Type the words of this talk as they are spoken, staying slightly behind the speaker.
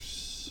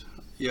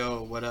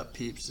Yo, what up,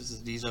 peeps? This is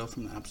Diesel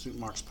from the Absolute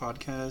Marks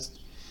podcast.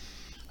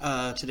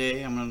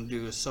 Today I'm going to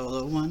do a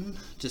solo one,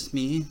 just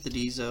me, the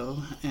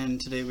Diesel,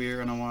 and today we are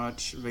going to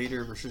watch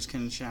Vader versus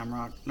Ken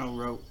Shamrock No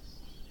Rope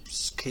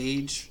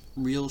Cage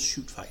Real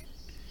Shoot Fight.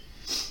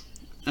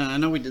 I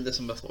know we did this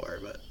one before,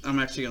 but I'm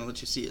actually going to let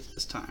you see it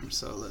this time,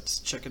 so let's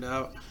check it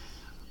out.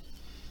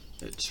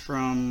 It's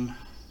from,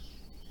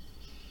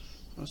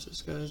 what's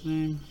this guy's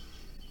name?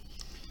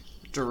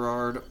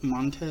 Gerard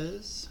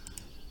Montez.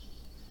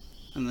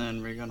 And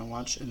then we're gonna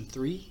watch in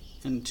 3,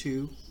 and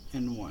 2,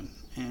 and 1,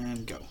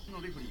 and go.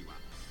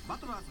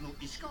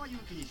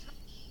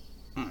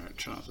 Alright,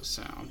 turn off the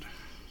sound.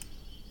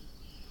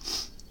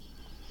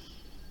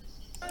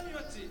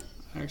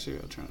 Actually,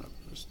 I'll turn it up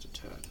just a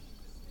tad.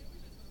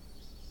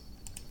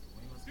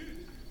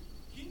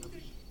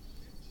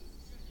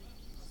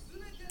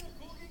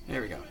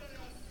 There we go.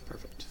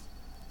 Perfect.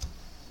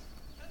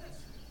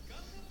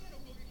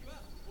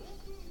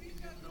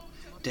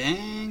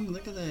 Dang,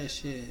 look at that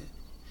shit.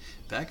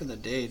 Back in the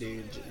day,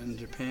 dude, in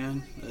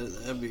Japan,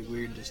 that'd be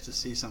weird just to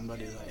see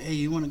somebody like, hey,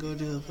 you want to go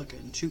do a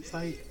fucking shoot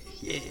fight?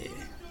 Yeah,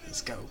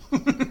 let's go.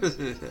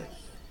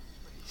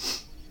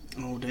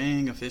 Oh,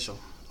 dang, official.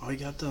 Oh, you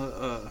got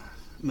the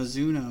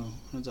Mizuno.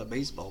 That's a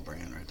baseball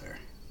brand right there.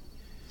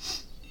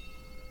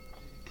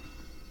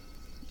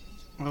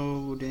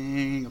 Oh,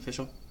 dang,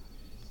 official.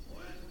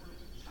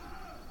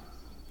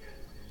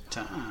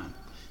 Time.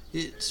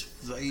 It's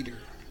Vader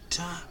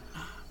time.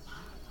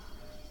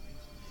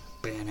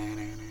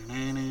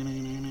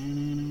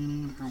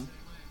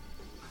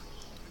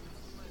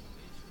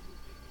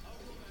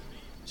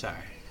 Sorry.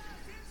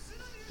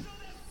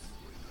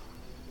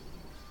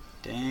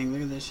 Dang,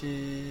 look at this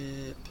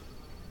ship.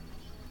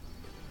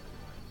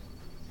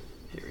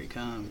 Here he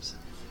comes.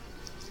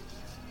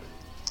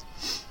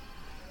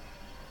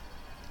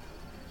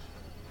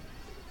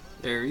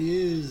 There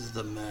he is,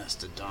 the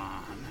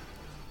Mastodon.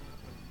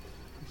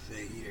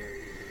 Vader.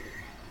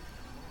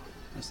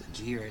 That's the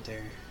G right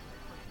there.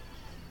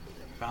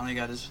 Finally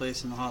got his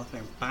place in the Hall of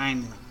Fame.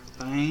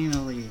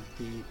 Finally,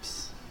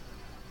 peeps.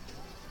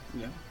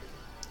 Yeah.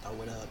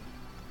 Throw it up.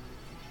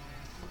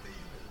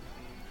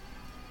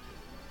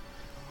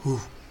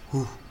 Ooh,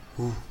 ooh,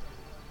 ooh.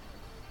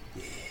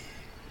 Yeah.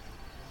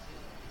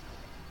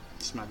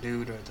 It's my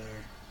dude right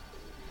there.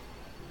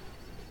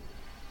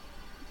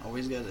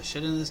 Always got the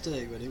shit in his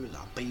stick, but he was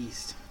a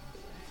beast.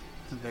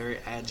 A very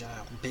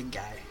agile, big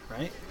guy,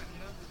 right?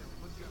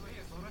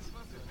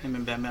 Him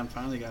and Bam Bam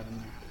finally got in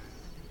there.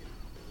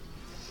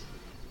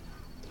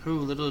 Who,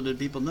 little did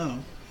people know,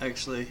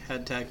 actually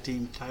had tag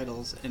team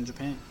titles in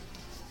Japan.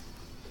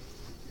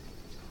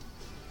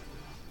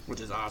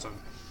 Which is awesome.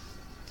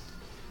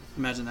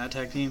 Imagine that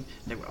tag team,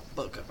 they would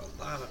fuck up a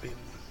lot of people.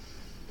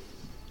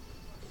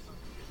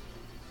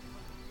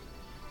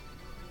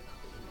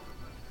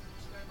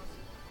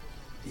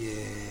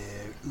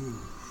 Yeah,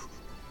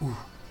 ooh,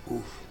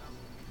 ooh.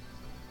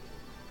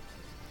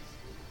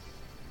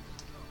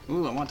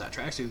 Ooh, I want that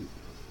tracksuit.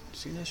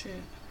 See that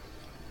shit?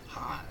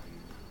 Hot.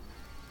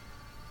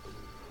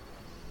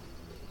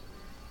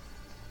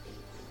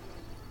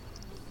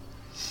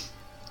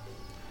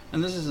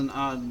 And this is an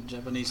odd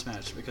Japanese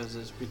match because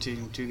it's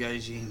between two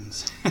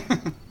gaijins.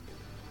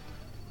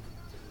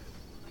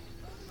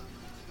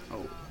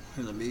 Oh,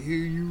 let me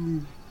hear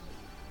you.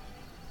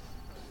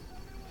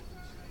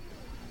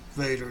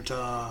 Vader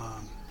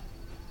time.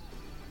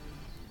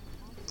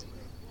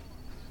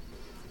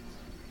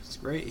 It's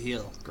great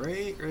heel.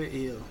 Great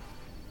heel.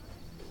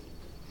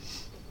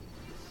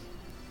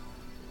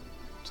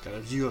 It's got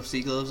his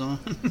UFC gloves on.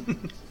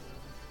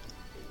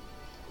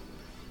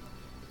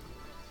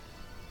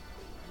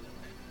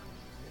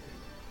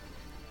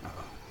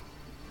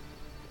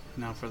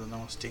 Now for the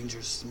most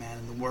dangerous man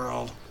in the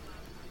world,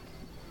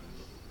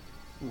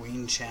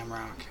 Wayne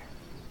Shamrock.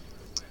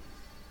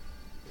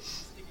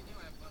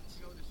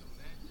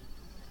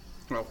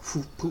 Oh,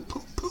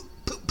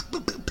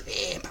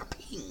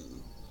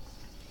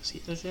 see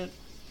that shit?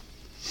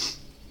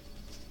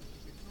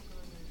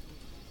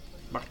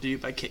 Brought to you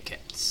by Kit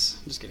Kats.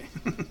 Just kidding.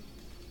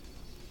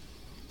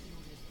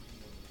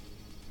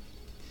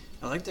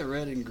 I like the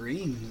red and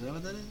green. Is that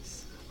what that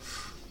is?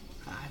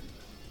 Hi.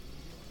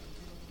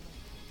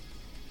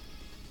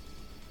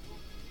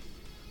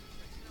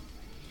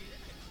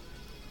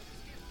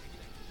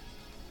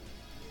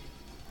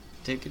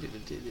 Take it.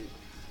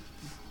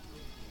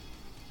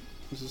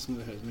 This is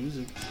something that has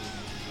music.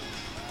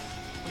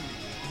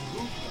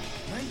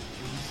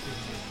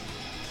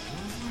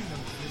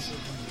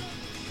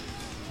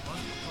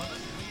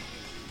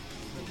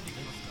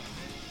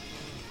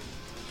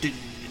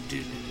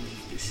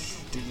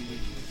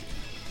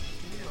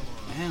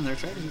 Man, their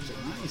tracksuits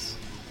are nice.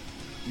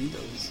 Need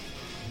those.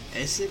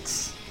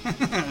 Essex?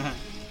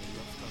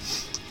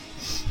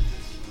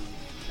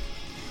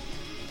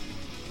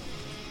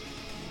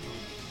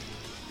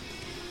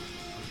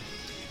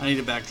 I need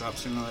a backdrop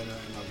sooner or later, I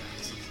know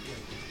guys.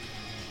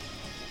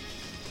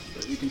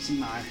 But you can see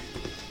my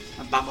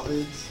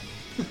bobbleheads.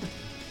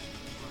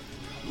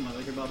 My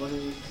Laker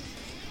bobbleheads.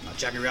 My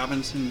Jackie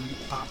Robinson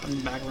pop in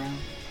the background.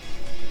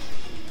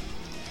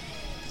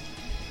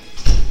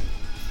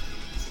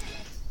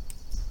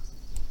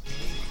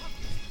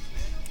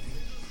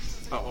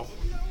 Uh-oh.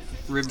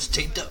 Ribs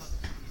taped up.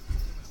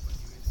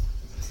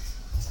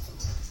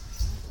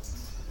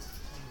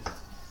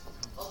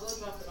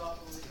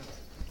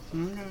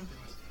 Okay.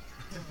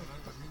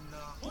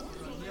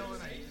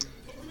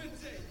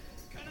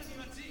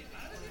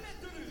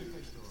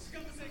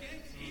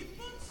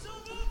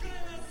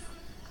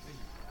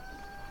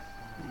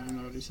 I don't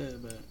know what he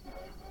said, but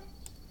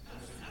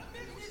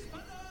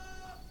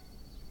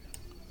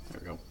there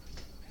we go.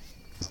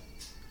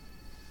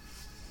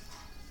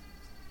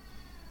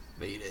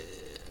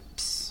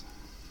 Vadips.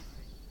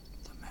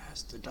 The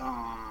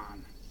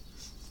Mastodon.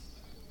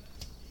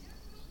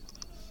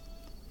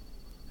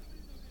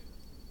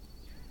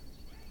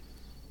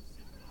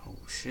 Oh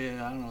shit,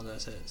 I don't know what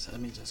that says. That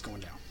means it's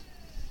going down.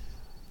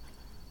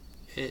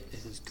 It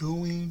is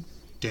going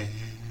down.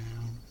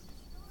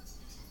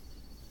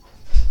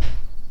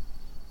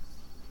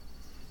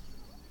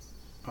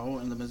 Oh,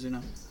 and the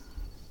Mizuno.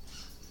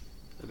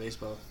 The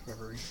baseball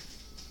referee.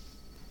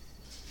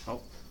 Oh,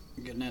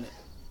 getting at it.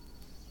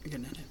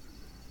 Getting at it.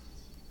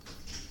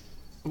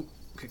 Ooh,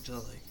 kick to the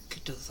leg.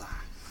 Kick to the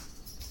thigh.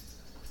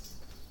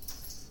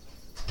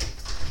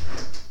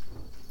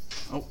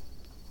 Oh,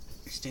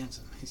 he's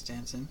dancing. He's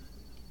dancing.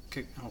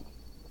 Kick. Oh.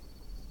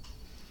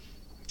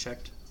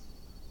 Checked.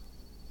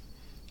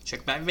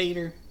 Check by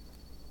Vader.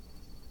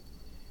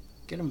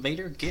 Get him,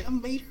 Vader. Get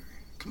him, Vader.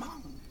 Come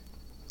on.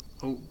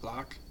 Oh,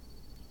 block.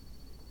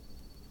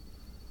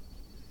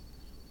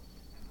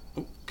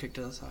 Oh, kick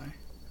to the thigh.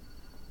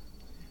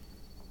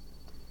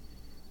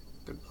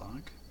 Good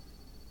block.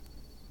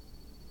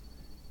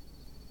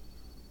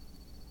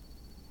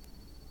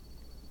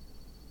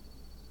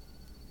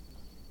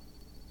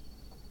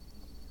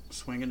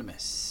 Swing and a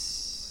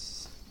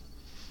miss.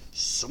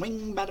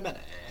 Swing, bada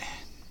bada.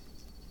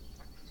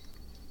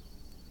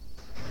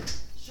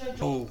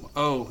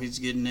 Oh, he's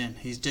getting in.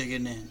 He's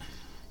digging in.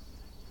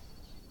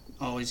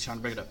 Oh, he's trying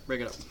to break it up.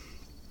 Break it up.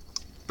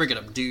 Break it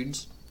up,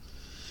 dudes.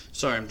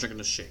 Sorry, I'm drinking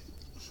this shake.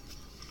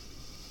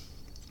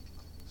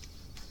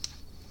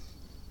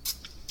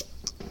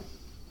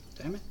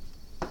 Damn it.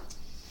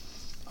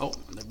 Oh,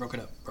 they broke it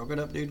up. Broke it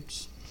up,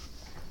 dudes.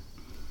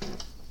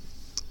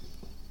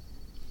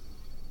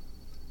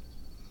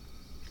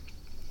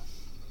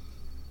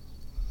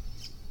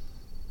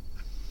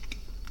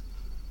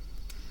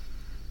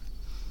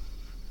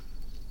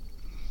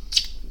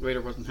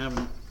 Vader wasn't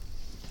having it.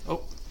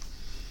 Oh.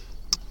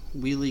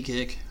 Wheelie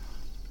kick.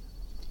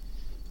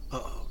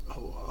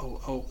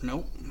 Oh,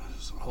 nope.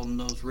 Just holding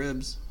those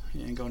ribs.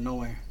 He ain't going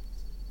nowhere.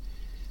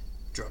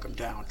 Drug him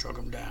down, drug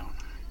him down.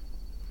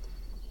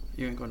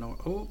 You ain't going nowhere.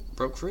 Oh,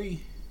 broke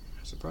free.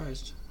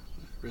 Surprised.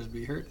 Ribs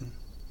be hurting.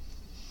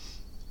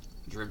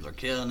 His ribs are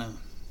killing him.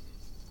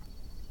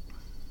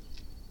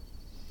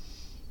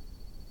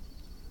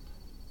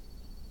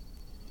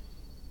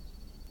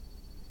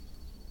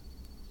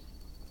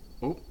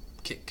 Oh,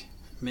 kick.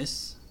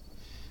 Miss.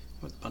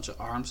 With a bunch of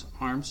arms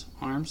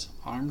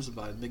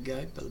by the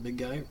big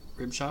guy,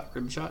 rib shot.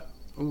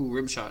 Ooh,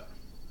 rib shot.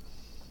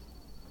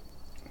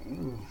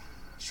 Ooh,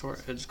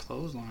 short edge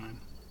clothesline.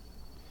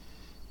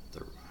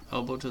 The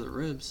elbow to the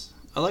ribs.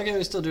 I like how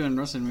he's still doing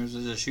wrestling moves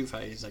as a shoe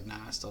fight. He's like, nah,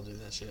 I still do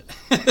that shit.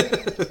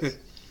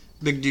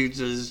 Big dudes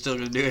are still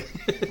gonna do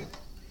it.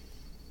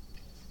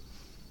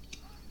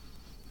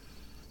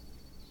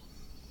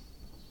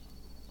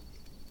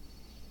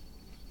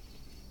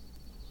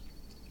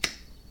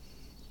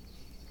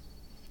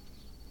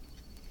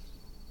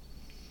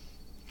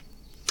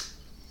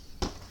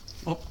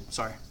 Oh,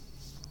 sorry.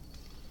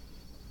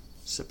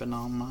 Sipping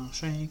on my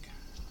shake.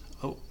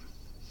 Oh.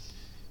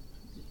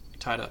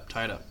 Tied up.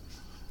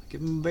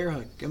 Give him a bear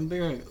hug.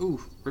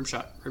 Ooh, rib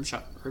shot. I don't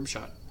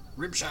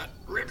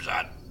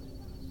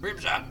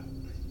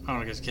know,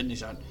 I guess kidney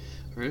shot.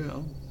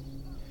 Oh.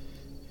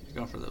 He's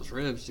going for those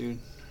ribs, dude.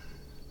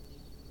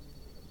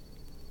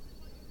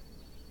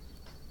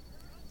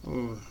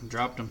 Ooh,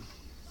 dropped him.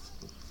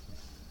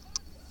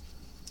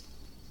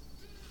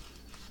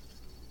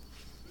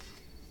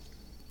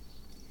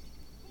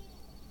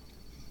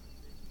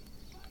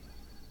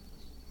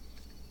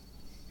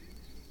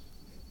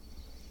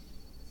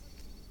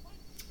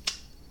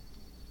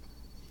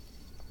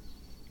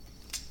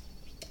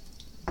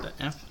 The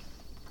F.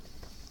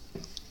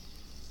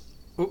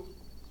 Ooh.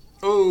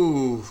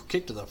 Oh,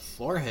 kick to the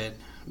forehead.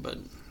 But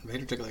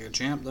Vader took it like a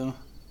champ, though.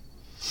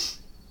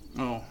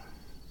 Oh.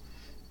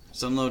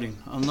 It's unloading.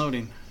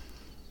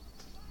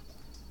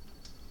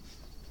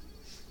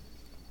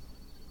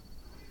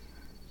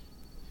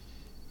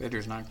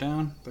 Vader's knocked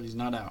down, but he's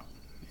not out.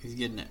 He's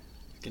getting it.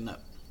 Getting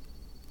up.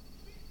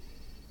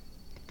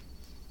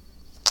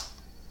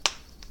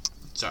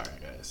 Sorry,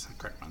 guys. I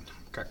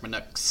cracked my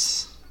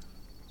nuts.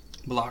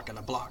 Block and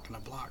a block.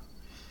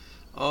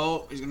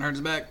 Oh, he's gonna hurt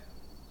his back.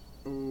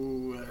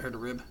 Ooh, that hurt a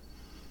rib.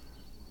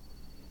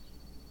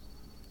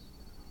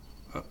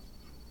 Oh.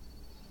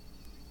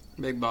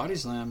 Big body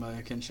slam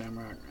by Ken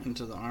Shamrock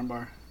into the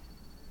armbar.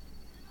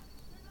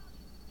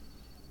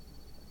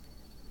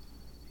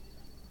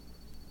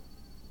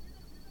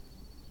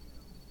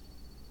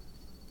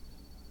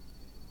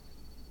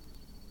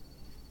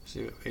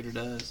 See what Vader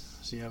does.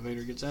 See how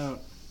Vader gets out.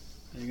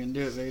 How you gonna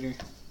do it, Vader?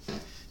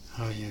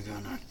 How you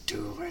gonna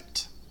do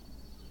it?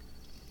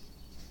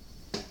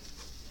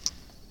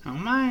 Oh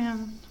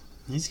man,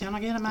 he's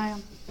gonna get a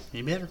man.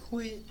 He better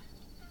quit.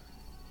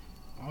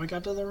 Oh, we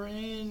got to the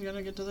ring.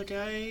 Gonna get to the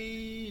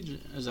cage.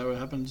 Is that what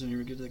happens when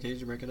you get to the cage?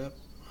 You break it up?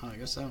 Oh, I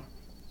guess so.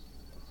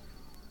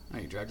 Oh,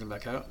 you dragged him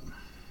back out.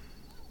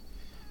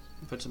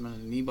 Puts him in a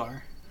knee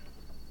bar.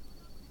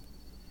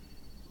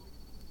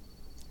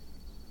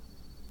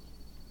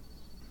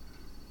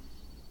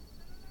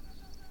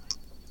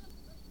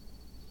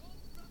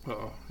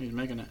 Uh-oh, he's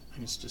making it.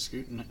 He's just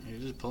scooting it.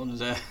 He's just pulling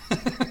his ass.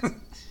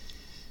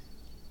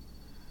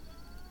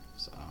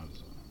 So,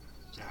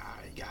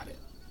 he got it.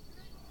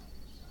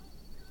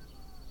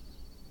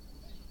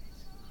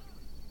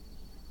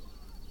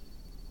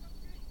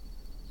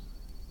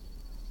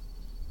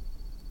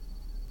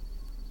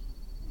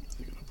 He's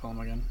gonna pull him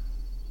again.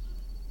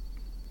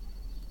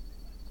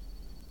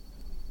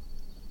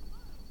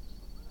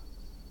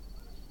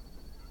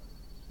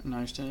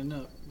 Now he's standing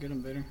up. Get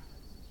him, Vader.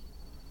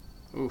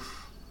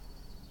 Oof.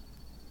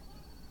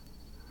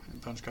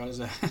 Punch caught his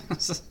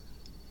ass.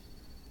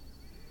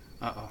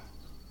 Uh-oh.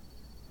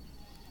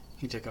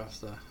 He took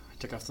off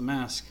the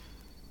mask.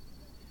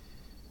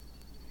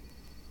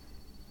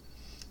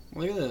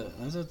 Look at that.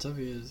 That's how tough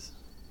he is.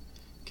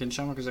 Ken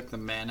Shamrock was like the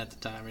man at the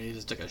time, and he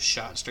just took a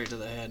shot straight to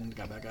the head and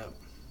got back up.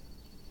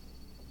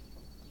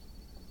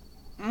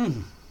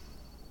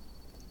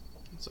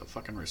 It's a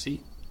fucking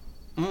receipt.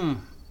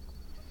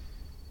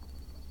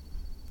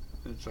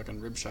 It's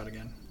fucking rib shot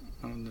again.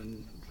 And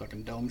then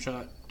fucking dome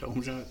shot.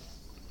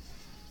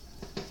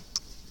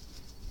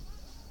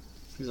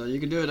 He's like, you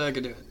can do it, I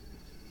can do it.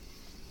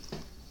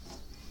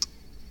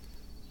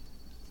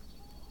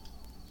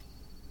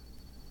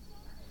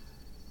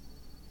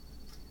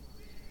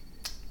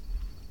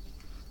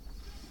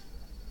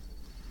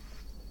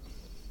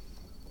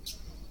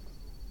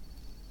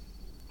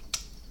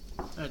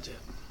 That's it.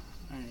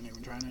 I ain't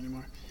even trying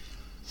anymore.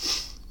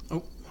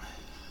 Oh.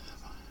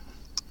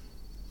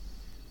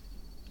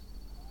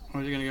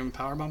 Was he gonna give him a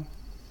power bomb?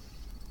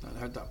 I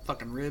heard that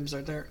fucking ribs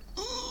right there.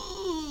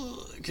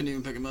 I couldn't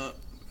even pick him up.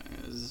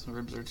 His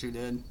ribs are too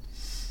dead.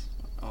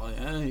 Oh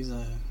yeah, he's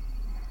a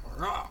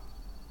raw.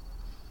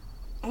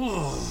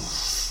 Oh,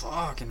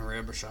 fucking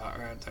rib shot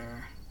right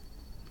there.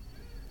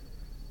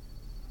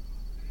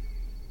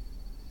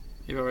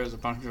 He probably has a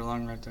punctured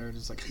lung right there,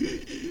 just like.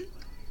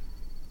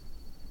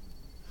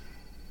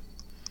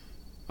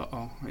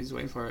 Uh-oh, he's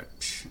waiting for it.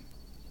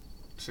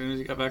 As soon as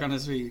he got back on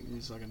his feet,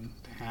 he's fucking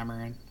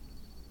hammering.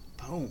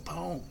 Boom,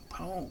 boom,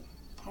 boom,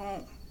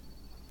 boom.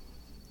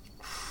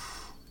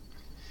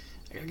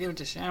 I gotta give it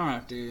to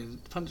Shamrock,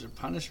 dude. Punch of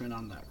punishment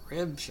on that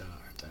rib shot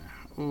right there.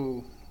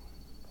 Ooh.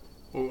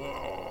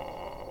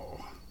 Whoa.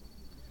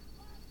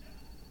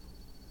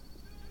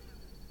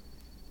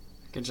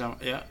 Good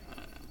job. Yeah.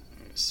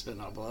 Spitting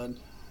out blood.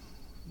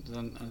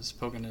 Then it's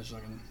poking his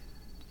fucking.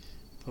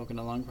 Poking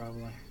the lung,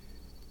 probably.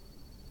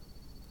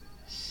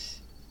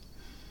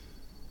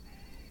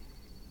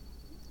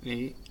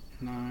 Eight,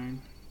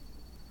 9.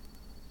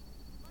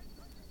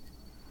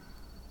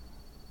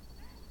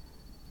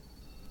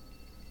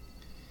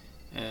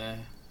 Yeah.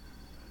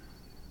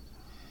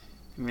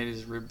 He made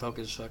his rib poke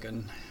his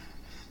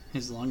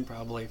lung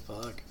probably.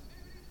 Fuck.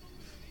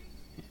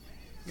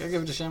 Gotta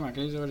give it to Shamrock.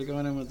 He's already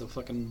going in with the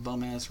fucking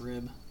bum ass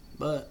rib.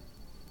 But,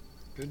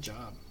 good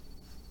job.